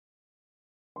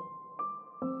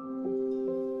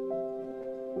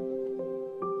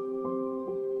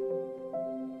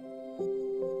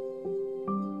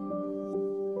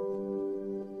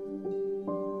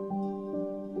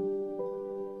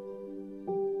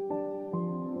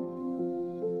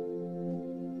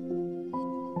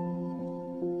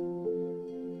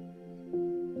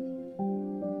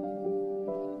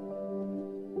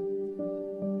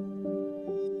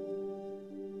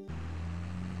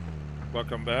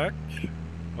Welcome back.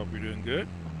 Hope you're doing good.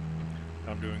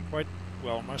 I'm doing quite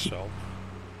well myself.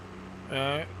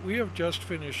 We have just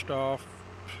finished off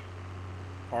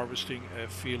harvesting a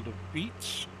field of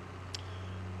beets.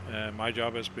 My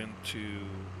job has been to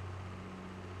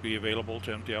be available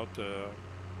to empty out the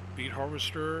beet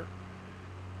harvester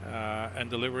and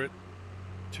deliver it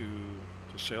to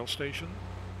the sales station.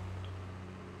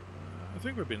 I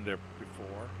think we've been there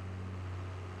before,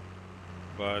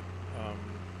 but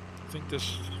I think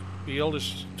this field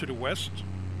is to the west,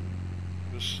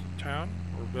 this town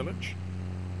or village.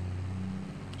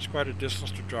 It's quite a distance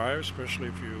to drive, especially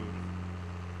if you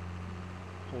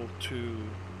hold two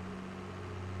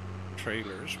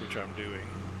trailers, which I'm doing.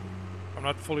 I'm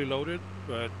not fully loaded,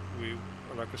 but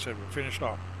like I said, we're finished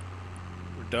off.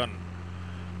 We're done.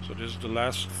 So this is the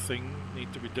last thing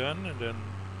need to be done, and then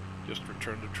just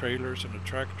return the trailers and the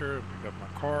tractor and pick up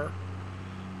my car.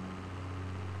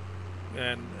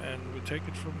 And we take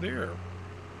it from there.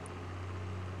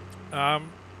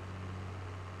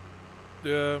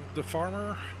 The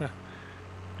farmer,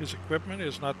 his equipment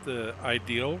is not the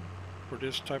ideal for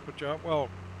this type of job. Well,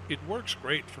 it works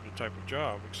great for the type of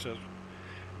job, except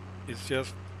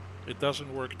it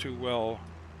doesn't work too well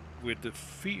with the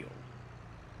field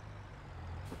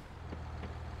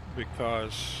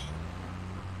because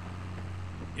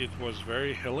it was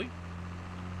very hilly.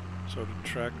 So the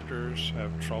tractors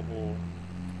have trouble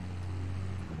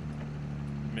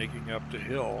making up the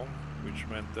hill, which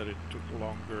meant that it took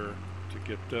longer to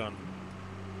get done.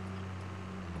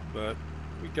 But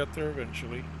we got there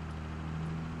eventually.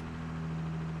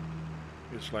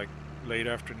 It's like late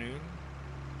afternoon,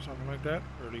 something like that,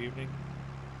 early evening.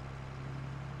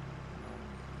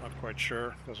 Not quite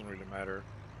sure, doesn't really matter.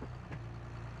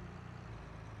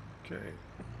 Okay.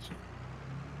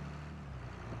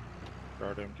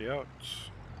 Start empty out.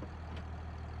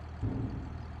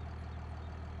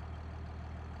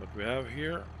 What we have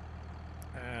here,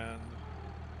 and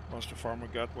once the farmer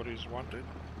got what he's wanted,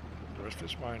 the rest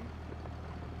is mine.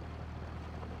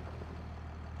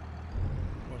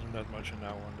 Wasn't that much in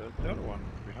that one. The other one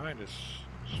behind is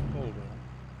full though.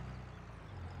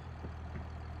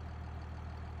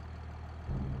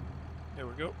 There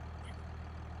we go.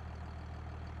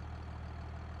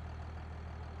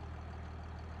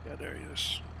 Yeah, there he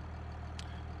is.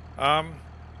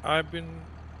 I've been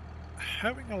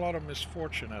having a lot of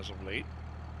misfortune as of late.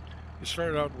 It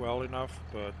started out well enough,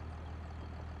 but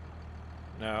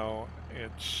now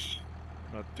it's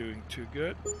not doing too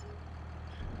good.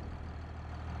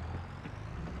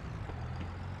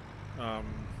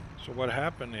 So what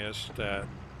happened is that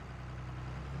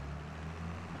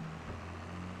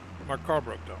my car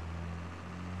broke down.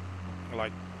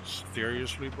 Like,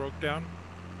 seriously broke down.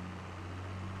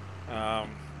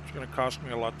 It's going to cost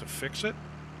me a lot to fix it,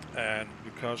 and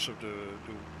because of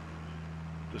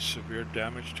the severe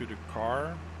damage to the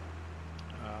car,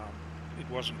 it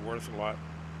wasn't worth a lot.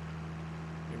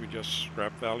 Maybe just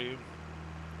scrap value,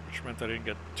 which meant I didn't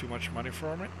get too much money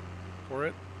for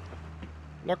it.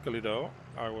 Luckily though,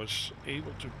 I was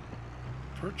able to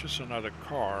purchase another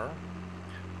car.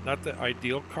 Not the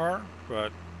ideal car,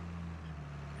 but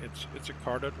it's a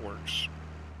car that works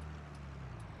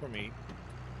for me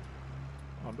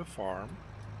on the farm.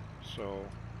 So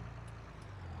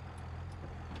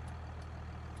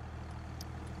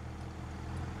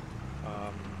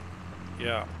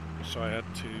yeah, so I had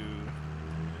to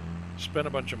spend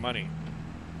a bunch of money,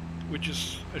 which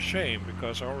is a shame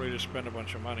because I already spent a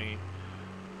bunch of money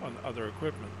on other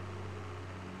equipment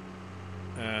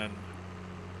and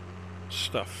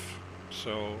stuff.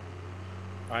 So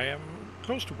I am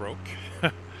close to broke,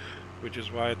 which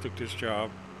is why I took this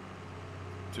job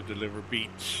to deliver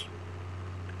beets.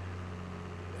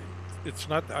 It's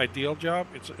not the ideal job.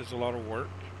 It's a lot of work.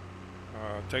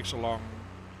 Takes a lot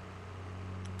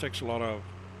of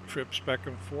trips back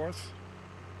and forth,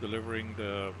 delivering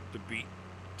the beet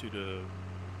to the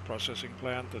processing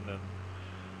plant, and then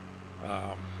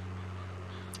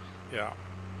yeah,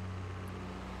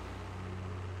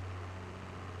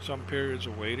 some periods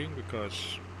of waiting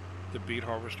because the beet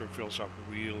harvester fills up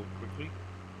real quickly.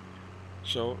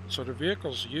 So the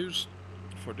vehicles used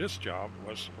for this job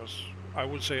was I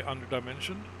would say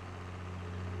underdimensioned.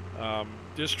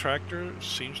 This tractor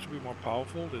seems to be more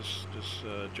powerful, this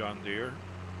John Deere,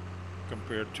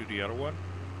 compared to the other one.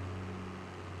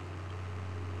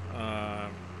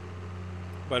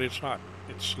 But it's not.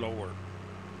 It's slower.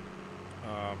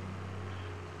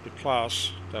 The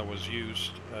class that was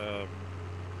used to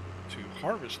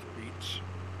harvest the beets,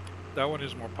 that one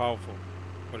is more powerful,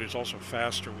 but it's also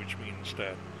faster, which means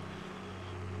that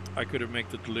I could have made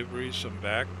the deliveries and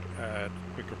back at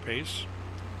quicker pace,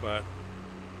 but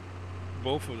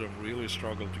both of them really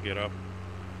struggled to get up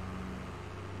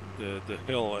the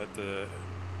hill at the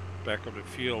back of the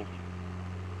field.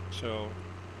 So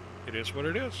it is what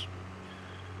it is.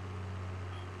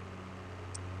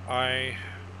 I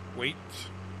wait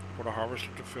for the harvester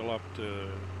to fill up the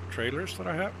trailers that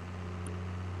I have.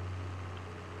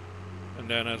 And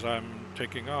then as I'm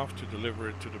taking off to deliver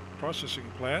it to the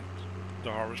processing plant,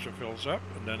 the harvester fills up,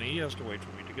 and then he has to wait for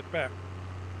me to get back.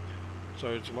 So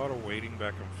it's a lot of waiting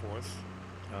back and forth.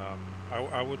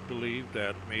 I would believe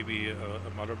that maybe a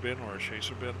mother bin or a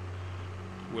chaser bin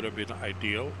would have been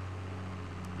ideal,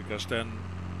 because then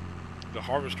the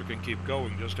harvester can keep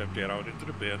going, just empty it out into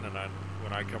the bin, and then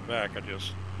when I come back, I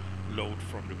just load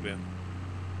from the bin.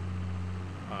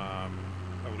 I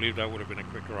believe that would have been a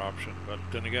quicker option, but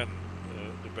then again,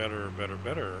 the better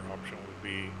option would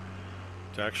be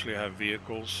to actually have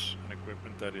vehicles and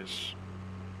equipment that is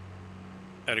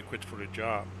adequate for the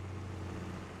job.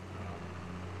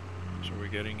 So we're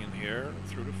getting in here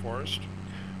through the forest.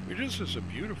 This is a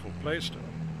beautiful place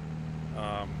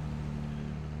though.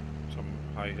 Some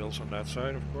high hills on that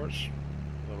side, of course.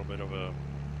 A little bit of a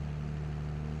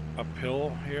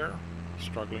uphill here,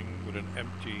 struggling with an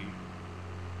empty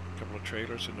couple of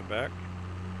trailers in the back.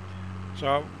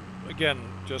 So again,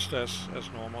 just as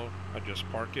normal, I just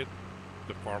park it,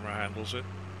 the farmer handles it,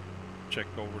 check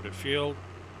over the field,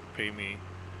 pay me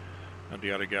and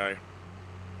the other guy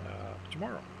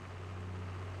tomorrow.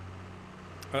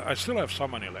 I still have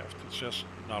some money left, it's just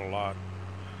not a lot.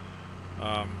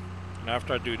 And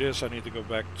after I do this, I need to go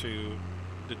back to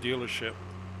the dealership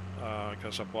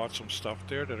because I bought some stuff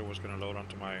there that I was going to load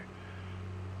onto my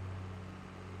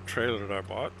trailer that I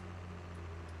bought.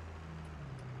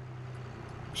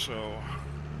 So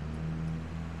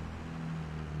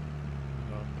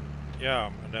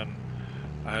yeah, and then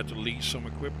I had to lease some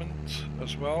equipment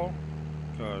as well,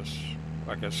 because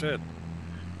like I said,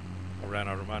 I ran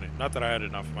out of money. Not that I had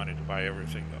enough money to buy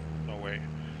everything though, no way,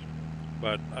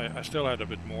 but I still had a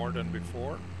bit more than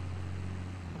before.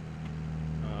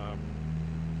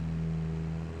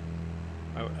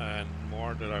 And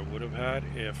more that I would have had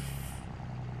if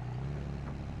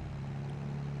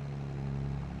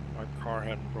my car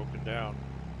hadn't broken down.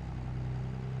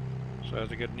 So I had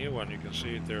to get a new one. You can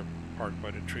see it there parked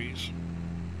by the trees.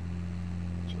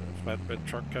 It's a flatbed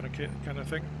truck kind of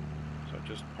thing. So I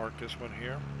just parked this one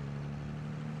here.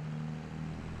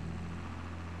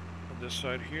 On this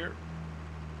side here.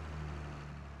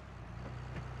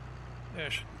 Yeah,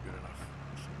 should be good enough,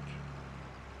 I think.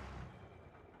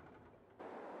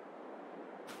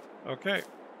 Okay.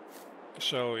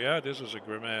 So yeah, this is a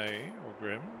Grimme or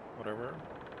Grim, whatever.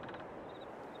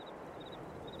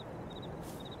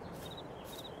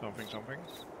 Something.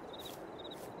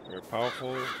 Very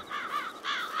powerful,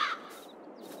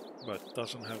 but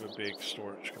doesn't have a big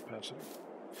storage capacity.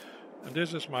 And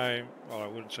this is my, well, I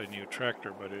wouldn't say new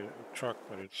tractor, but a truck,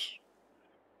 but it's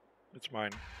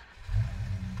mine.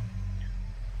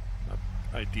 Not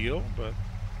ideal, but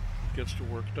it gets the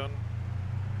work done,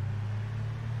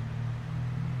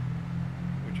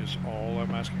 which is all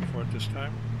I'm asking for at this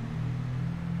time.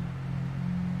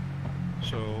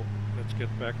 So let's get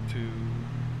back to.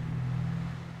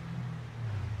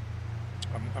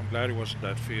 I'm glad it wasn't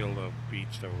that field of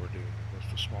beets that we were doing. It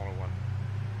was the smaller one.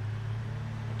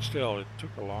 But still, it took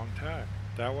a long time.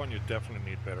 That one you definitely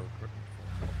need better equipment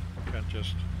for. You can't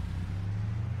just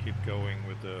keep going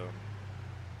with the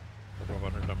couple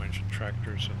of 100-dimension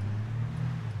tractors and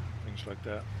things like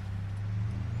that.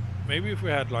 Maybe if we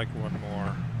had like one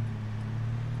more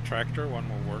tractor, one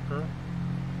more worker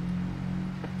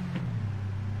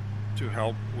to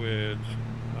help with,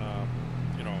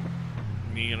 you know,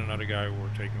 me and another guy were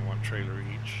taking one trailer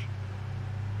each,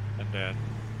 and then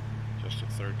just a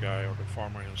third guy or the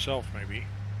farmer himself maybe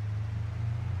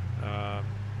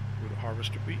would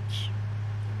harvest the beets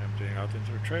and emptying out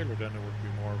into the trailer. Then it would be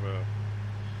more of a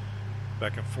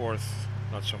back and forth,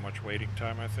 not so much waiting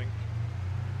time, I think.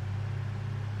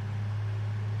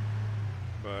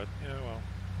 But yeah, well,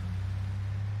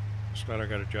 just glad I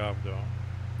got a job though.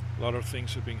 A lot of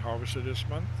things are being harvested this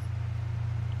month,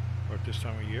 or at this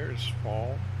time of year. It's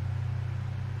fall.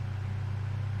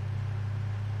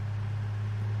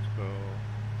 So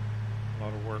a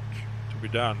lot of work to be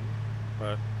done,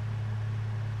 but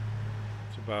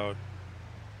it's about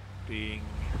being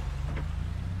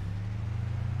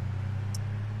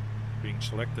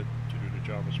selected to do the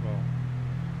job as well.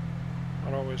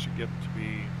 Not always you get to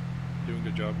be doing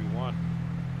the job you want.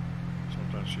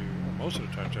 Sometimes you, or most of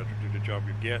the times, you have to do the job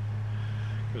you get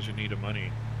because you need the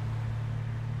money.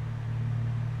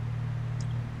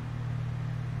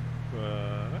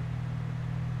 But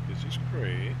this is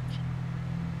great.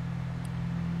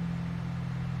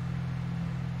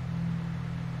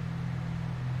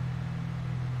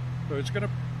 So it's gonna,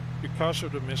 because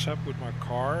of the mishap with my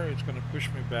car, it's gonna push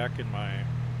me back in my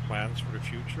plans for the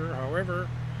future. However,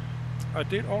 I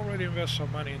did already invest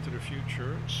some money into the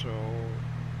future, so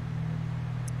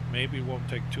maybe it won't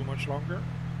take too much longer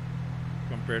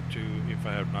compared to if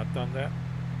I have not done that.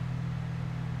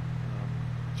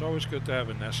 It's always good to have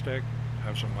a nest egg,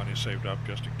 have some money saved up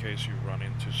just in case you run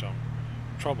into some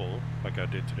trouble like I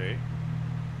did today.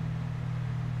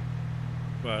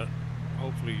 But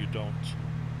hopefully you don't.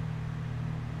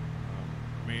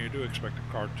 I mean, you do expect the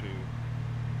car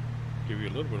to give you a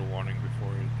little bit of warning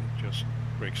before it just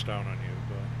breaks down on you,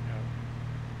 but yeah.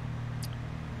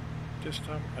 This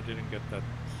time I didn't get that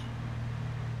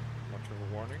much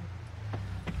of a warning.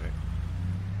 Okay.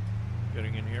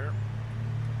 Getting in here.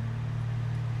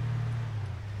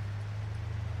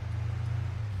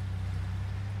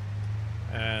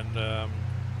 And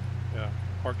yeah,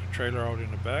 park the trailer out in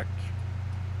the back.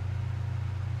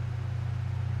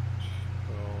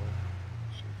 So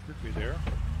it could be there.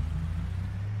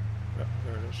 Yeah,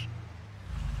 there it is.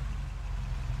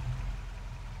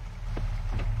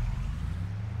 I'm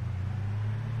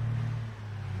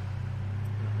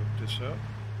gonna hook this up.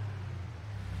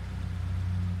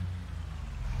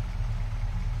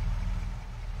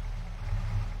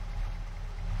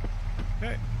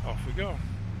 Okay, off we go.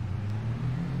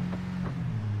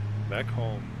 Back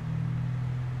home.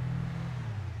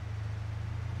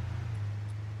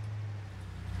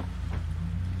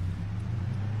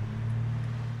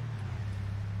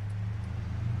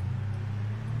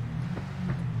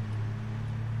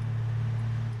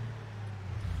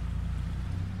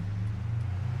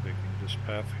 Taking this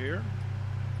path here.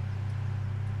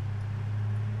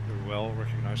 A well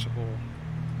recognizable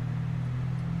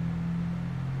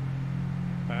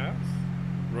path,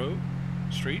 road,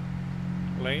 street,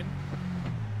 lane.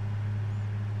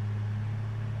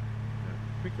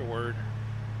 Pick a word.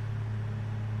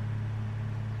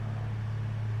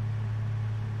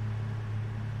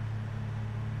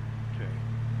 Okay.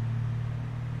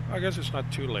 I guess it's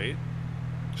not too late.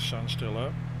 The sun's still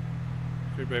up.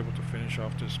 Should be able to finish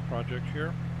off this project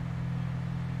here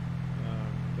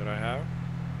that I have.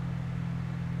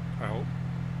 I hope.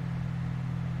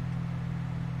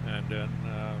 And then,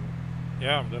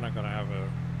 yeah, then I'm gonna have I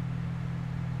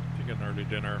think an early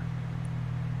dinner.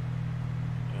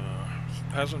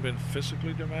 Hasn't been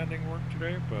physically demanding work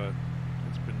today, but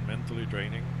it's been mentally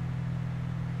draining.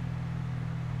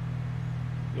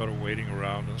 A lot of waiting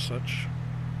around and such.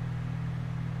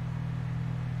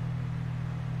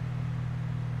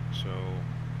 So,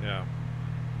 yeah,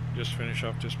 just finish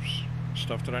up this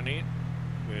stuff that I need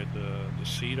with the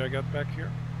seed I got back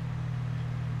here.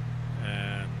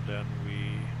 And then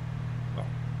we, well,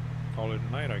 call it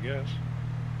a night, I guess.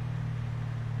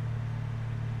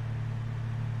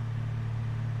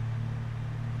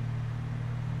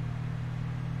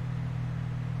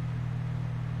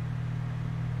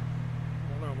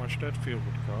 That field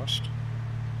would cost.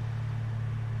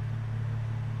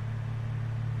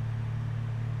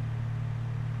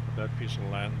 That piece of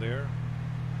land there,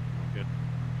 I'll get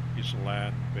a piece of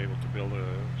land, be able to build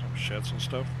some sheds and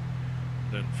stuff,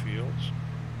 then fields.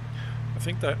 I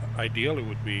think that ideally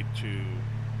would be to,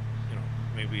 you know,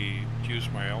 maybe use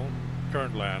my own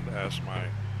current land as my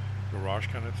garage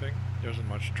kind of thing. There isn't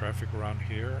much traffic around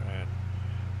here, and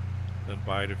then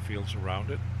buy the fields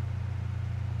around it.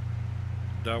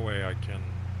 That way I can,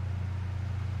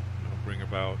 you know, bring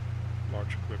about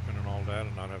large equipment and all that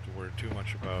and not have to worry too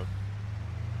much about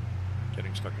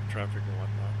getting stuck in traffic and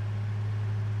whatnot.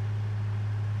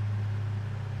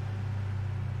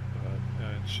 But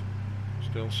it's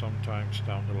still sometimes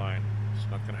down the line. It's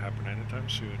not going to happen anytime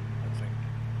soon, I think.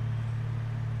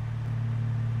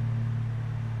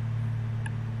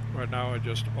 Right now I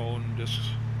just own this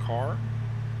car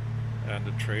and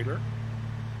the trailer.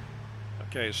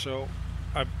 Okay, so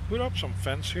I put up some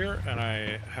fence here, and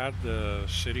I had the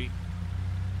city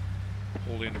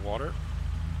pull in the water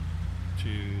to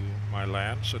my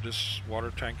land, so this water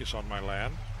tank is on my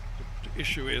land. The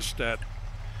issue is that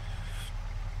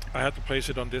I had to place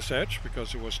it on this edge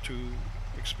because it was too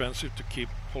expensive to keep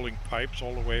pulling pipes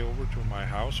all the way over to my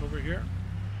house over here,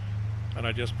 and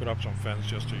I just put up some fence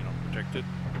just to, you know, protect it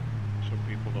so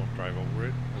people don't drive over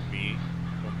it, or me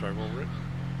don't drive over it.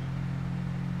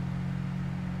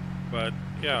 But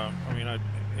yeah, I mean,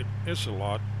 it is a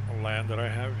lot of land that I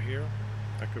have here.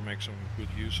 I could make some good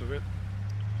use of it.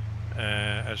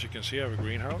 As you can see, I have a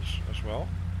greenhouse as well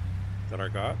that I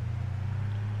got,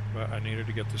 but I needed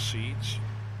to get the seeds.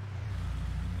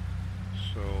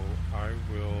 So I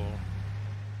will,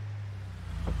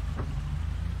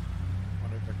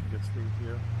 wonder if I can get through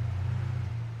here.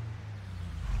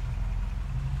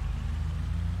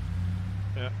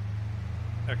 Yeah,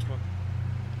 excellent.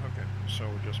 Okay, so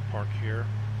we'll just park here.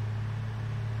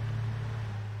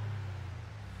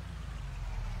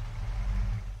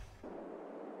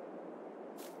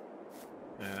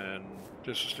 And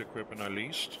this is the equipment I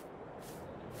leased.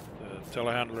 The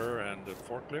telehandler and the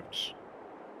forklifts.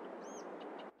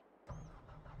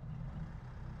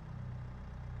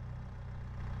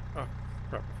 Oh,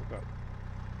 crap, I forgot.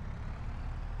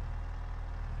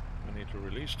 I need to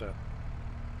release that.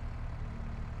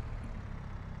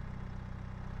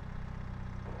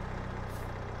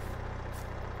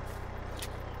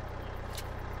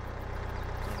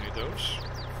 Don't need those.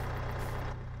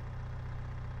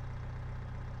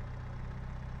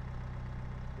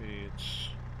 Beets.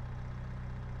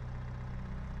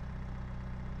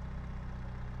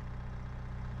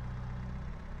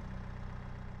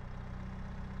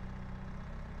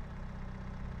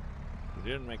 They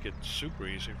didn't make it super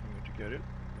easy for me to get it.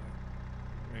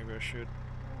 Maybe I should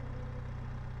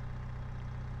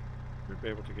be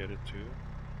able to get it too.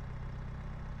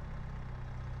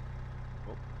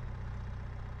 Oh.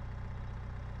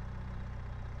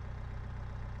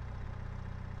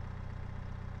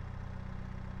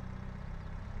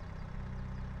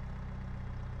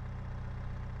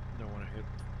 Don't want to hit.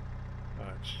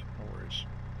 It's no worries.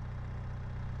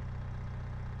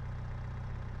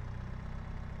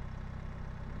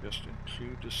 Just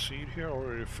include the seed here. I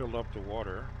already filled up the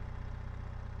water.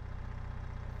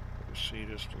 The seed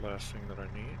is the last thing that I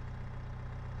need.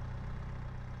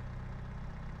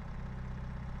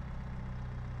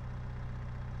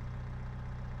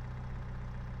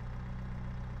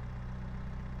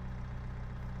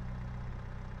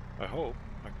 I hope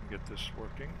I can get this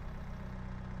working.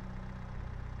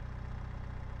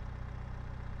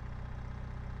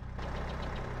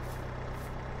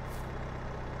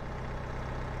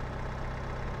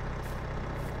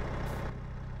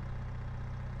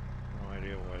 No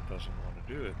idea why it doesn't want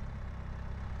to do it.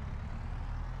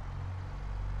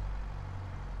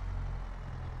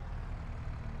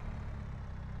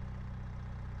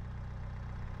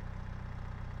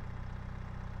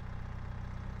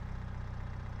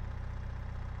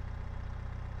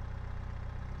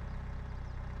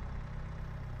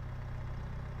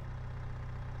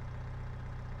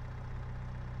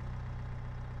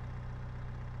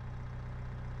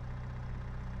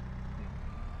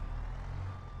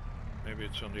 Maybe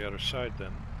it's on the other side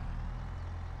then.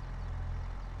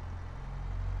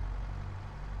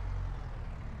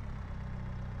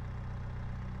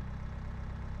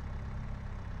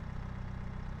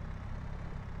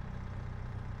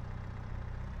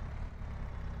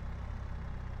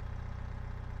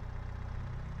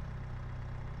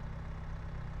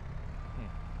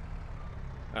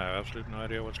 I have absolutely no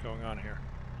idea what's going on here.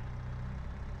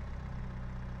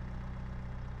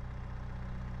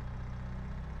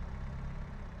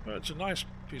 It's a nice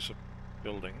piece of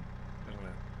building, isn't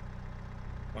it?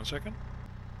 1 second.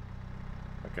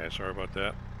 Okay, sorry about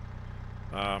that.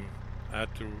 I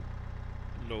had to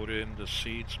load in the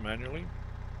seeds manually,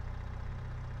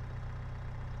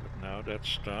 but now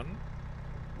that's done.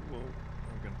 Whoa,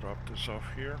 we can drop this off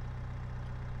here.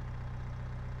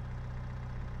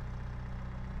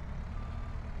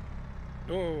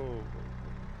 Oh,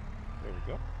 there we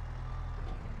go.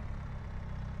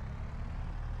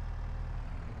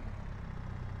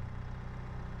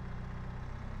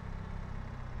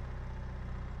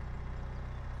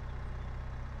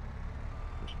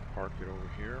 Just park it over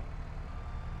here.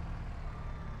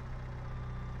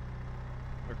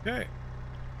 Okay.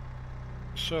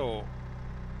 So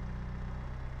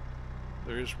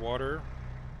there is water.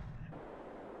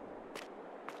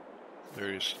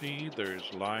 There is seed, there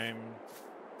is lime.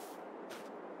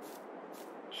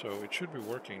 So it should be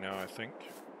working now, I think.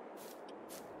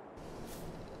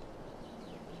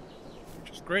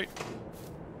 Which is great.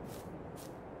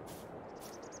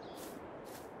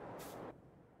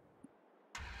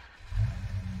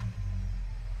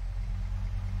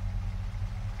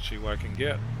 See what I can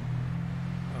get.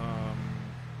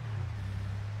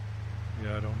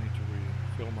 Yeah, I don't need to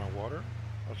refill my water.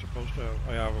 I was supposed to.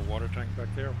 I have a water tank back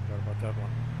there. I forgot about that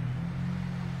one.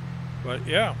 But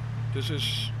yeah, this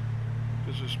is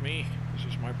me. This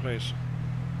is my place.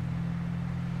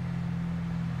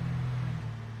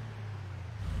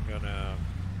 I'm gonna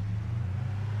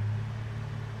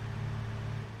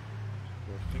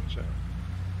work things out.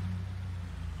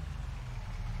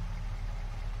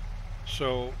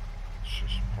 So let's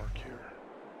just park here.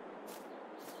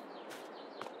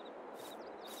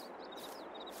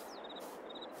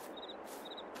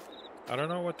 I don't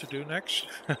know what to do next.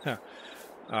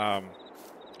 I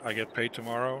get paid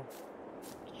tomorrow.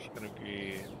 It's going to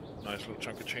be a nice little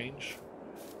chunk of change.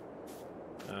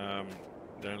 Um,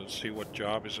 then let's see what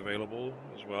job is available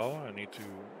as well. I need to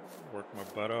work my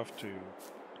butt off to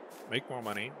make more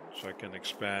money so I can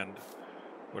expand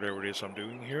whatever it is I'm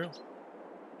doing here.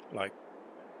 Like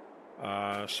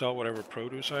sell whatever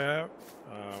produce I have.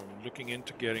 Looking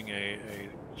into getting a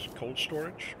cold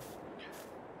storage,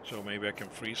 so maybe I can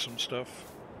freeze some stuff.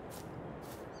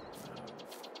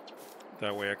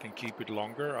 That way I can keep it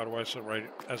longer. Otherwise, right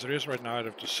as it is right now, I'd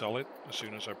have to sell it as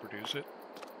soon as I produce it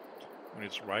when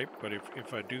it's ripe. But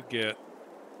if I do get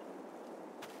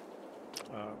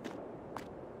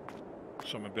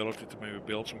some ability to maybe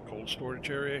build some cold storage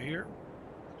area here,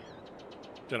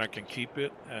 then I can keep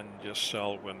it and just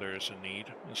sell when there is a need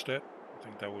instead. I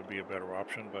think that would be a better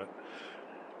option, but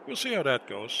we'll see how that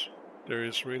goes. There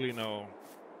is really no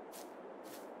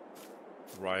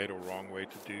right or wrong way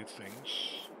to do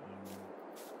things.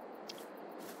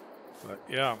 But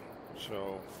yeah,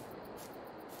 so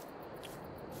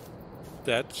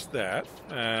that's that.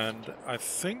 And I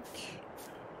think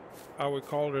I would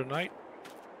call it a night.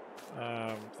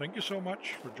 Thank you so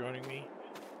much for joining me,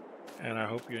 and I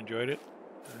hope you enjoyed it,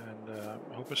 and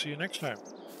I hope I see you next time.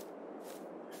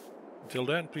 Until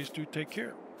then, please do take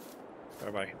care.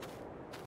 Bye-bye.